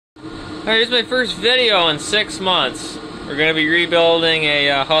Alright, here's my first video in 6 months. We're going to be rebuilding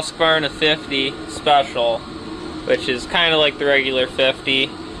a Husqvarna 50 Special, which is kind of like the regular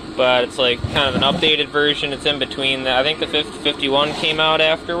 50, but it's like kind of an updated version. It's in between. I think the 51 came out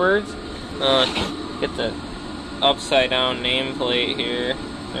afterwards. Get the upside down nameplate here.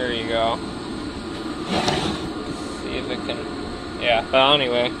 There you go. Let's see if it can... Yeah, well,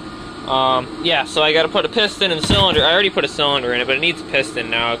 anyway. Yeah, so I got to put a piston and cylinder. I already put a cylinder in it, but it needs a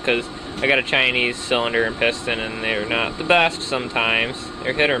piston now because I got a Chinese cylinder and piston, and they're not the best sometimes.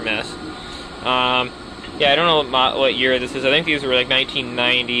 They're hit or miss. Yeah, I don't know what year this is. I think these were like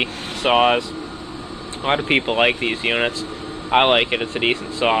 1990 saws. A lot of people like these units. I like it. It's a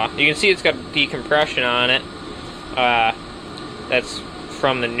decent saw. You can see it's got decompression on it. That's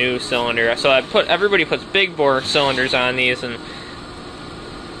from the new cylinder. So everybody puts big bore cylinders on these, and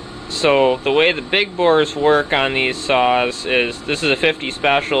so the way the big bores work on these saws is, this is a 50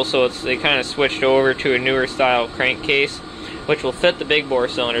 Special, so they kind of switched over to a newer style crankcase, which will fit the big bore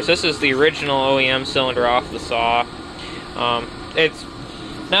cylinders. This is the original OEM cylinder off the saw. It's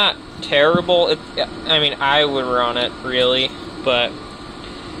not terrible. I mean, I would run it really, but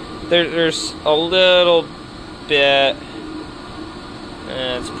there's a little bit.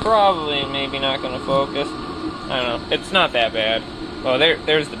 It's probably maybe not going to focus. I don't know. It's not that bad. Oh,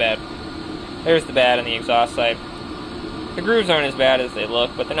 there's the bad. There's the bad on the exhaust side. The grooves aren't as bad as they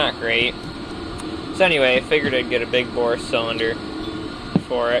look, but they're not great. So anyway, I figured I'd get a big bore cylinder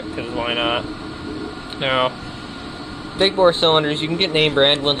for it, because why not? Now, big bore cylinders, you can get name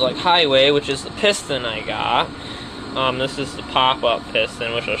brand ones like Highway, which is the piston I got. This is the pop-up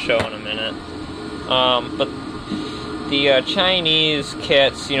piston, which I'll show in a minute. But the Chinese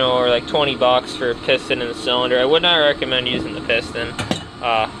kits, you know, are like 20 bucks for a piston and a cylinder. I would not recommend using the piston.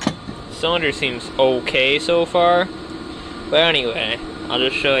 Cylinder seems okay so far. But anyway, I'll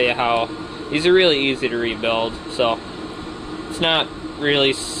just show you how. These are really easy to rebuild. So, it's not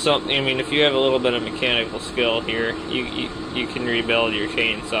really something, I mean, if you have a little bit of mechanical skill here, you can rebuild your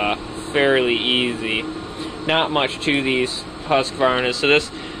chainsaw fairly easy. Not much to these Husqvarnas. So this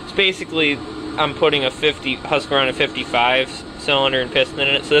is basically, I'm putting a Husqvarna 55 cylinder and piston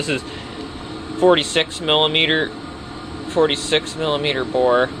in it. So this is 46 millimeter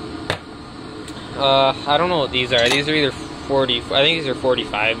bore. I don't know what these are. These are either 40. I think these are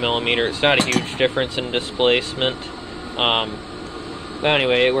 45 millimeter. It's not a huge difference in displacement. But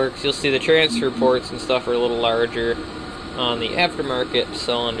anyway, it works. You'll see the transfer ports and stuff are a little larger on the aftermarket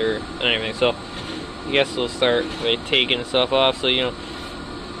cylinder and everything. So I guess we'll start by taking stuff off. So, you know,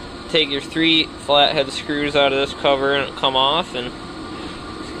 take your 3 flathead screws out of this cover and it'll come off, and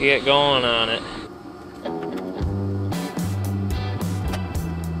get going on it.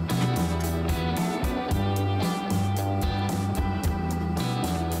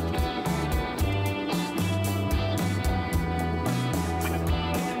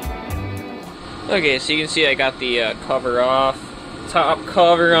 Okay, so you can see I got the cover off. Top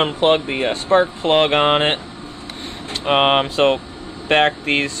cover, unplugged the spark plug on it. So back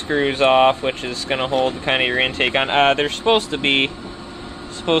these screws off, which is going to hold kind of your intake on. There's supposed to be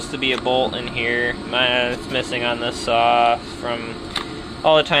a bolt in here. It's missing on this saw from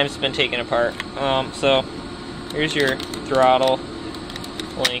all the times it's been taken apart. So here's your throttle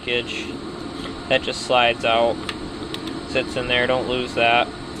linkage. That just slides out, sits in there. Don't lose that.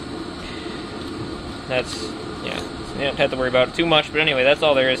 That's, yeah, you don't have to worry about it too much, but anyway, that's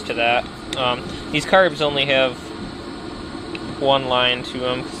all there is to that. These carbs only have one line to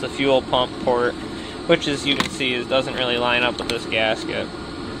them, because the fuel pump port, which as you can see doesn't really line up with this gasket.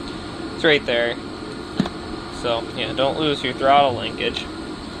 It's right there. So, yeah, don't lose your throttle linkage.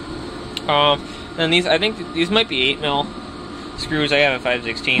 And these, I think these might be 8mm screws. I have a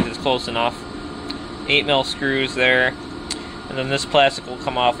 5/16, it's close enough. 8mm screws there. And then this plastic will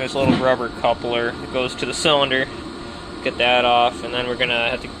come off. There's a little rubber coupler that goes to the cylinder. Get that off, and then we're gonna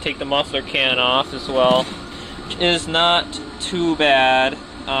have to take the muffler can off as well, which is not too bad.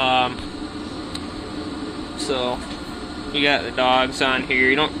 So you got the dogs on here.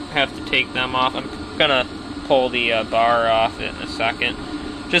 You don't have to take them off. I'm gonna pull the bar off it in a second,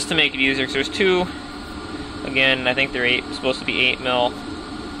 just to make it easier. Because there's 2. Again, I think they're supposed to be 8mm.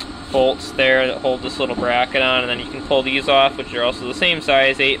 bolts there that hold this little bracket on, and then you can pull these off, which are also the same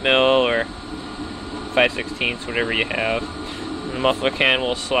size, 8mm or 5/16, whatever you have. And the muffler can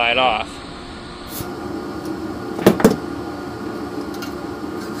will slide off.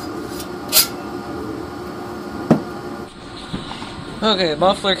 Okay,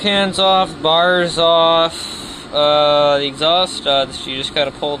 muffler can's off, bars off, the exhaust studs, you just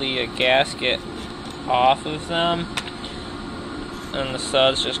gotta pull the gasket off of them. and the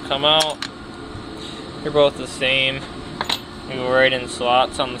studs just come out. They're both the same. You go right in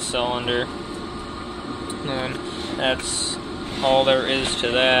slots on the cylinder. And that's all there is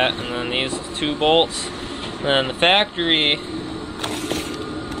to that. And then these 2 bolts. And then the factory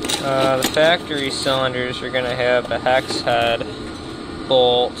cylinders are going to have the hex head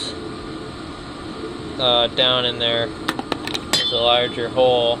bolt down in there. There's a larger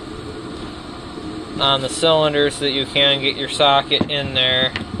hole on the cylinder so that you can get your socket in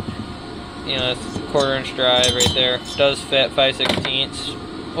there. You know, it's a 1/4 inch drive right there. Does fit 5/16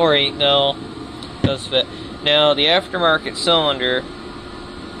 or 8 mil. Does fit. Now the aftermarket cylinder,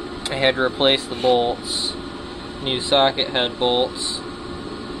 I had to replace the bolts, new socket head bolts,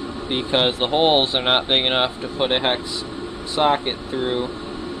 because the holes are not big enough to put a hex socket through.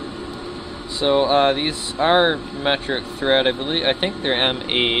 So these are metric thread, I believe. I think they're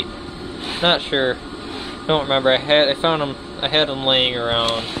M8. Not sure. Don't remember. I had them laying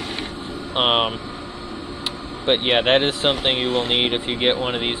around. But yeah, that is something you will need if you get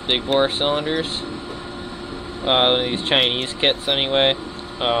one of these big bore cylinders. One of these Chinese kits anyway,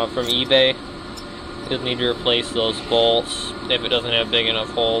 from eBay. You'll need to replace those bolts if it doesn't have big enough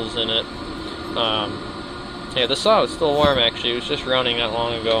holes in it. Yeah, the saw is still warm actually. It was just running not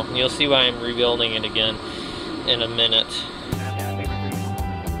long ago. You'll see why I'm rebuilding it again in a minute.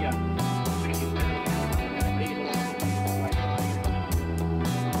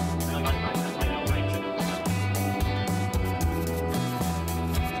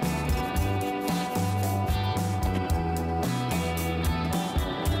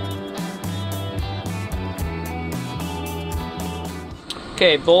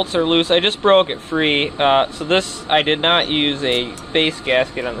 Okay, bolts are loose. I just broke it free. So this, I did not use a base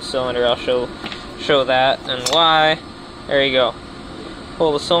gasket on the cylinder. I'll show that and why. There you go.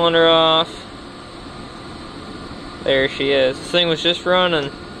 Pull the cylinder off. There she is. This thing was just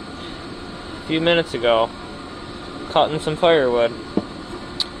running a few minutes ago, cutting some firewood.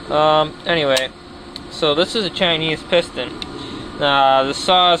 Anyway, so this is a Chinese piston. The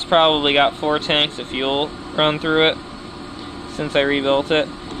saw has probably got 4 tanks of fuel run through it since I rebuilt it.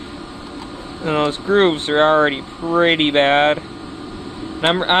 And those grooves are already pretty bad. And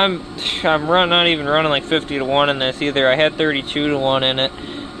I'm not even running like 50 to 1 in this either. I had 32 to 1 in it.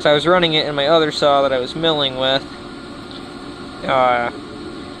 So I was running it in my other saw that I was milling with. I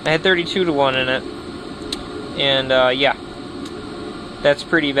had 32 to 1 in it. And yeah, that's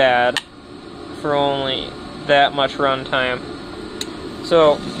pretty bad for only that much run time.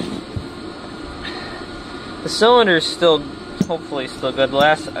 So the cylinder's still hopefully still good.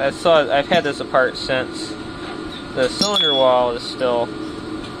 I've had this apart since. The cylinder wall is still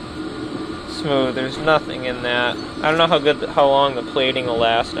smooth. There's nothing in that. I don't know how long the plating will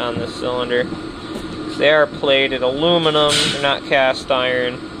last on this cylinder. They are plated aluminum. They're not cast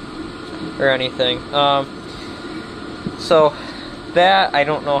iron or anything. So that I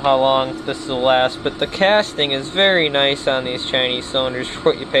don't know how long this will last. But the casting is very nice on these Chinese cylinders for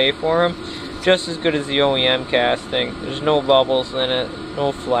what you pay for them. Just as good as the OEM casting. There's no bubbles in it,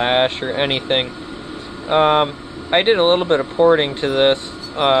 no flash or anything. I did a little bit of porting to this,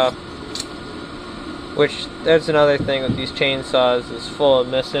 which that's another thing with these chainsaws, is full of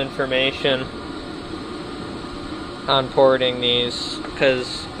misinformation on porting these,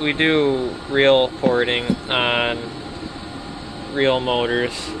 because we do real porting on real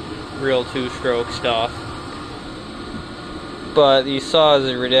motors, real 2-stroke stuff. But these saws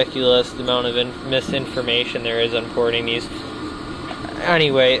are ridiculous, the amount of misinformation there is on porting these.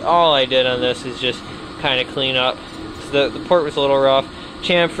 Anyway, all I did on this is just kind of clean up. So the port was a little rough.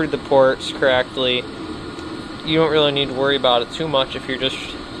 Chamfered the ports correctly. You don't really need to worry about it too much if you're just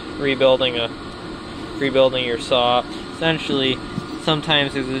rebuilding your saw. Essentially,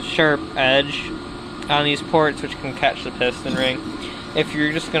 sometimes there's a sharp edge on these ports which can catch the piston ring. If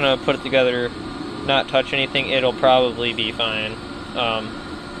you're just gonna put it together, not touch anything, it'll probably be fine.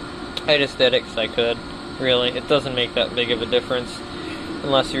 I just did it because I could. Really, it doesn't make that big of a difference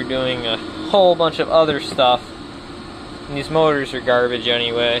unless you're doing a whole bunch of other stuff. And these motors are garbage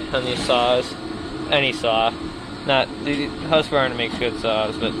anyway on these saws. Any saw. Not Husqvarna makes good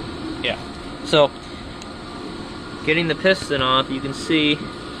saws, but yeah. So getting the piston off, you can see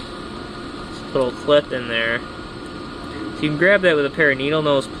this little clip in there. So you can grab that with a pair of needle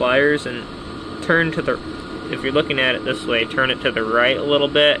nose pliers and turn to the, if you're looking at it this way, turn it to the right a little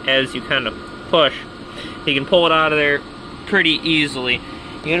bit as you kind of push. You can pull it out of there pretty easily.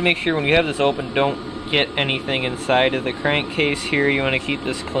 You gotta make sure when you have this open, don't get anything inside of the crankcase here. You want to keep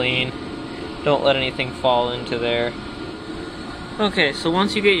this clean. Don't let anything fall into there. Okay, so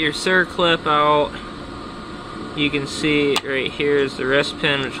once you get your circlip out, you can see right here is the wrist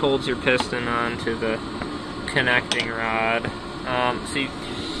pin, which holds your piston onto the connecting rod. See,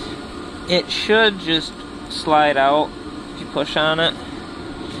 it should just slide out if you push on it.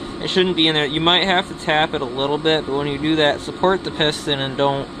 It shouldn't be in there. You might have to tap it a little bit, but when you do that, support the piston and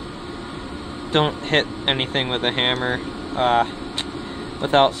don't hit anything with a hammer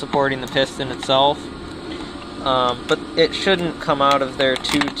without supporting the piston itself. But it shouldn't come out of there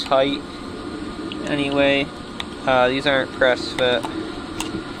too tight anyway. These aren't press fit.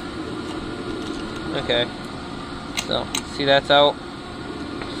 Okay, so see, that's out.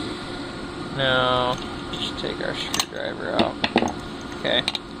 Now just take our screwdriver out. Okay,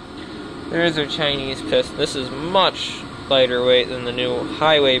 there's our Chinese piston. This is much lighter weight than the new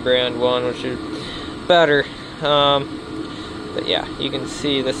Highway brand one, which is better. But yeah, you can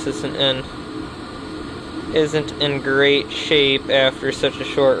see this isn't in great shape after such a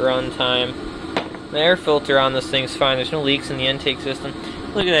short run time. The air filter on this thing's fine. There's no leaks in the intake system.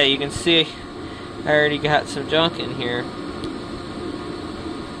 Look at that. You can see I already got some junk in here.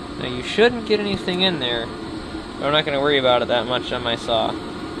 Now you shouldn't get anything in there. I'm not going to worry about it that much on my saw,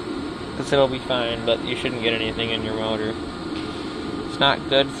 because it'll be fine, but you shouldn't get anything in your motor. It's not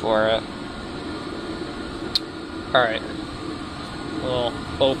good for it. Alright. We'll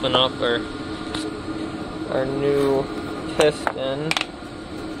open up our new piston.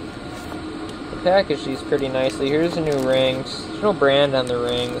 They packaged these pretty nicely. Here's the new rings. There's no brand on the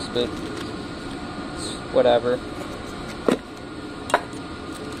rings, but it's whatever.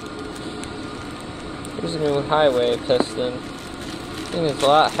 Here's a new Highway piston. I think it's a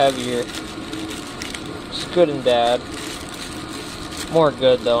lot heavier. It's good and bad. More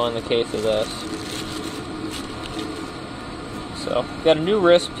good though in the case of this. So, got a new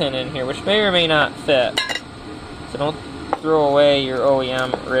wrist pin in here, which may or may not fit. So don't throw away your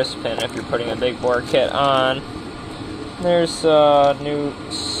OEM wrist pin if you're putting a big bore kit on. There's new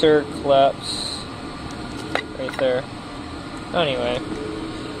circlips right there. Anyway,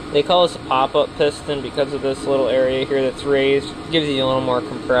 they call this a pop-up piston because of this little area here that's raised. It gives you a little more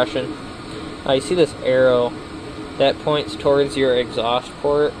compression. You see this arrow that points towards your exhaust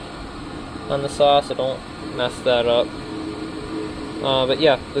port on the saw, so don't mess that up. But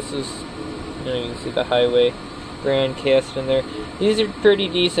yeah, this is, you can see the Highway brand cast in there. These are pretty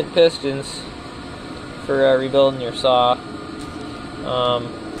decent pistons for rebuilding your saw.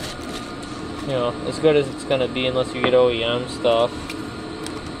 As good as it's going to be unless you get OEM stuff,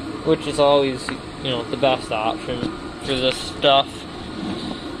 which is always, the best option for this stuff,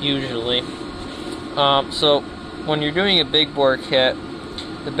 usually. So, when you're doing a big bore kit,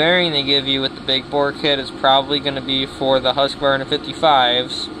 the bearing they give you with the big bore kit is probably going to be for the Husqvarna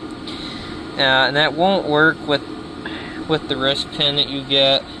 55s, and that won't work with the wrist pin that you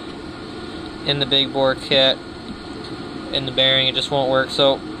get in the big bore kit. In the bearing, it just won't work.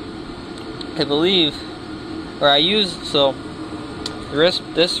 So, I believe,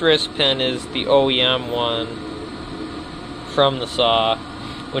 this wrist pin is the OEM one from the saw,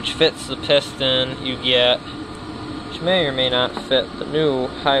 which fits the piston you get, which may or may not fit the new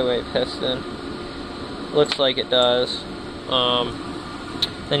Highway piston. Looks like it does.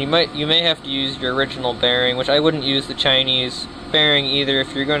 Then you may have to use your original bearing, which I wouldn't use the Chinese bearing either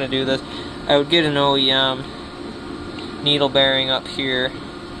if you're going to do this. I would get an OEM needle bearing up here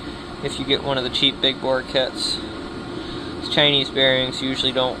if you get one of the cheap big bore kits. These Chinese bearings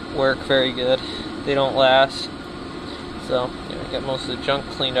usually don't work very good. They don't last. So, get most of the junk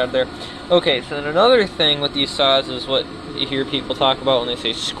cleaned out of there. Okay, so then another thing with these saws is what you hear people talk about when they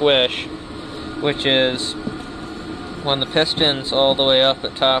say squish, which is when the piston's all the way up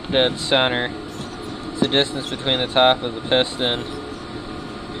at top dead center. It's the distance between the top of the piston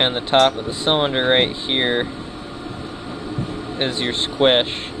and the top of the cylinder right here is your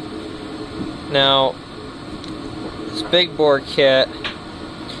squish. Now, this big bore kit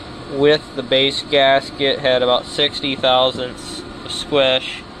with the base gasket had about 60 thousandths of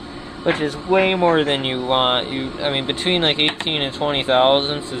squish, which is way more than you want. Between like 18 and 20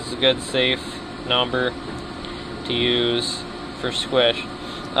 thousandths is a good safe number to use for squish.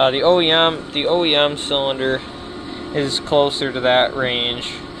 The OEM cylinder is closer to that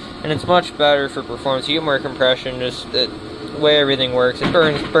range, and it's much better for performance. You get more compression. Just the way everything works, it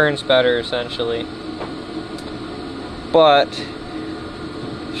burns better essentially. But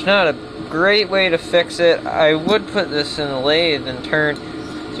it's not a great way to fix it. I would put this in a lathe and turn.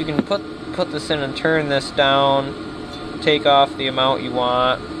 So you can put this in and turn this down, take off the amount you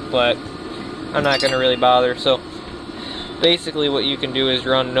want, but I'm not going to really bother. So basically what you can do is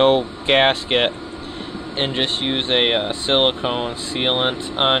run no gasket and just use a silicone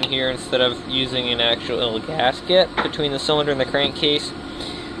sealant on here instead of using an actual little gasket between the cylinder and the crankcase,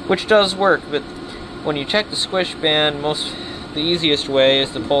 which does work. But when you check the squish band, the easiest way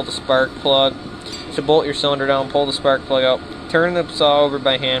is to pull the spark plug. To bolt your cylinder down, pull the spark plug out, turn the saw over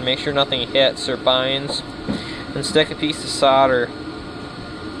by hand, make sure nothing hits or binds, and stick a piece of solder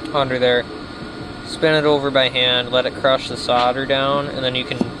under there. Spin it over by hand, let it crush the solder down, and then you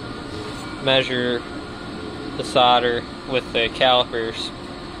can measure the solder with the calipers.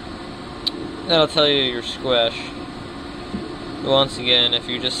 That'll tell you your squish. But once again, if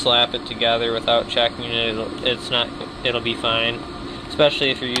you just slap it together without checking it, it'll be fine.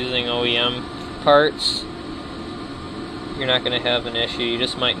 Especially if you're using OEM parts, you're not going to have an issue. You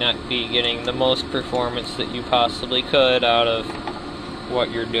just might not be getting the most performance that you possibly could out of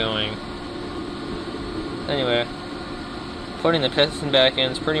what you're doing. Anyway, putting the piston back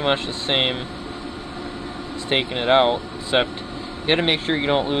in is pretty much the same as taking it out, except you got to make sure you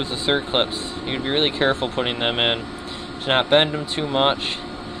don't lose the circlips. You got to be really careful putting them in. To not bend them too much,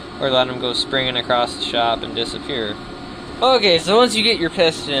 or let them go springing across the shop and disappear. Okay, so once you get your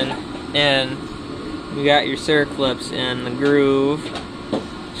piston and you got your circlips in the groove,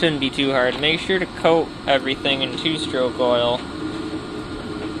 shouldn't be too hard. Make sure to coat everything in 2-stroke oil,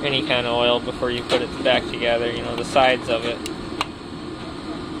 any kind of oil, before you put it back together, you know, the sides of it,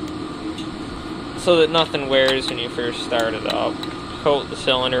 so that nothing wears when you first start it up. Coat the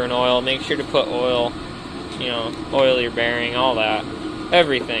cylinder in oil, make sure to put oil, you know, oil your bearing, all that,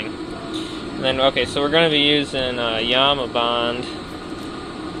 everything. And then, okay, so we're going to be using Yama Bond.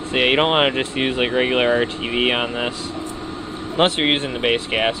 So yeah, you don't want to just use like regular RTV on this, unless you're using the base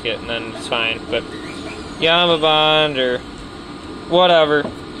gasket, and then it's fine. But Yama Bond or whatever,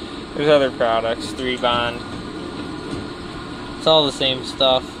 there's other products, 3-Bond. It's all the same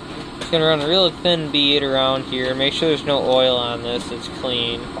stuff. Just going to run a real thin bead around here. Make sure there's no oil on this, it's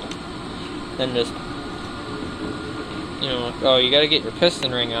clean. Then just, you know, oh, you gotta get your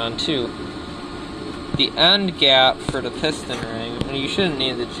piston ring on too. The end gap for the piston ring, and you shouldn't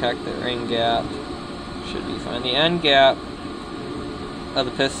need to check the ring gap, should be fine. The end gap of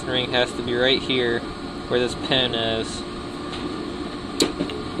the piston ring has to be right here where this pin is.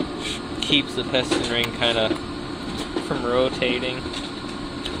 Keeps the piston ring kind of from rotating.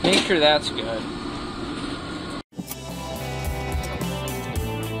 Make sure that's good.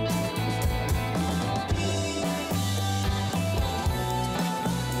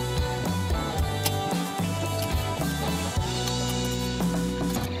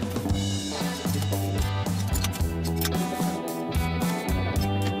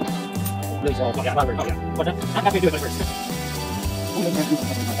 Oh yeah, oh yeah. But I'm happy to do it first. Oh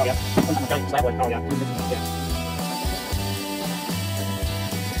yeah. Oh yeah.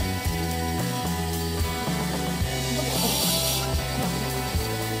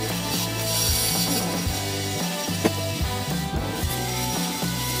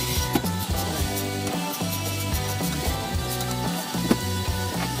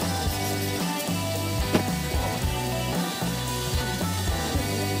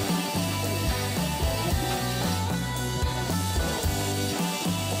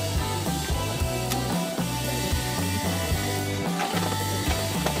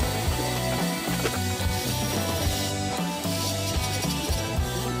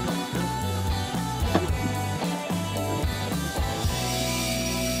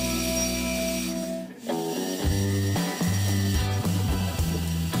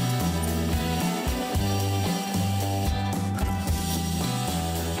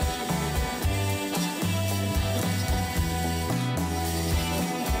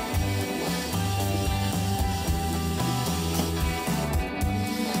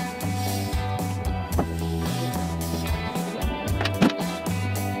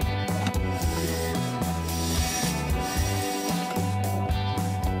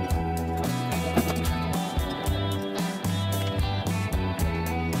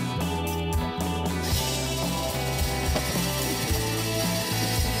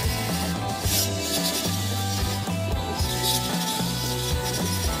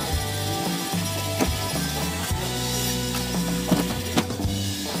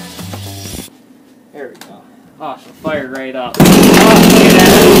 There we go. Awesome, fired right up. Oh, look at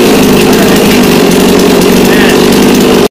that.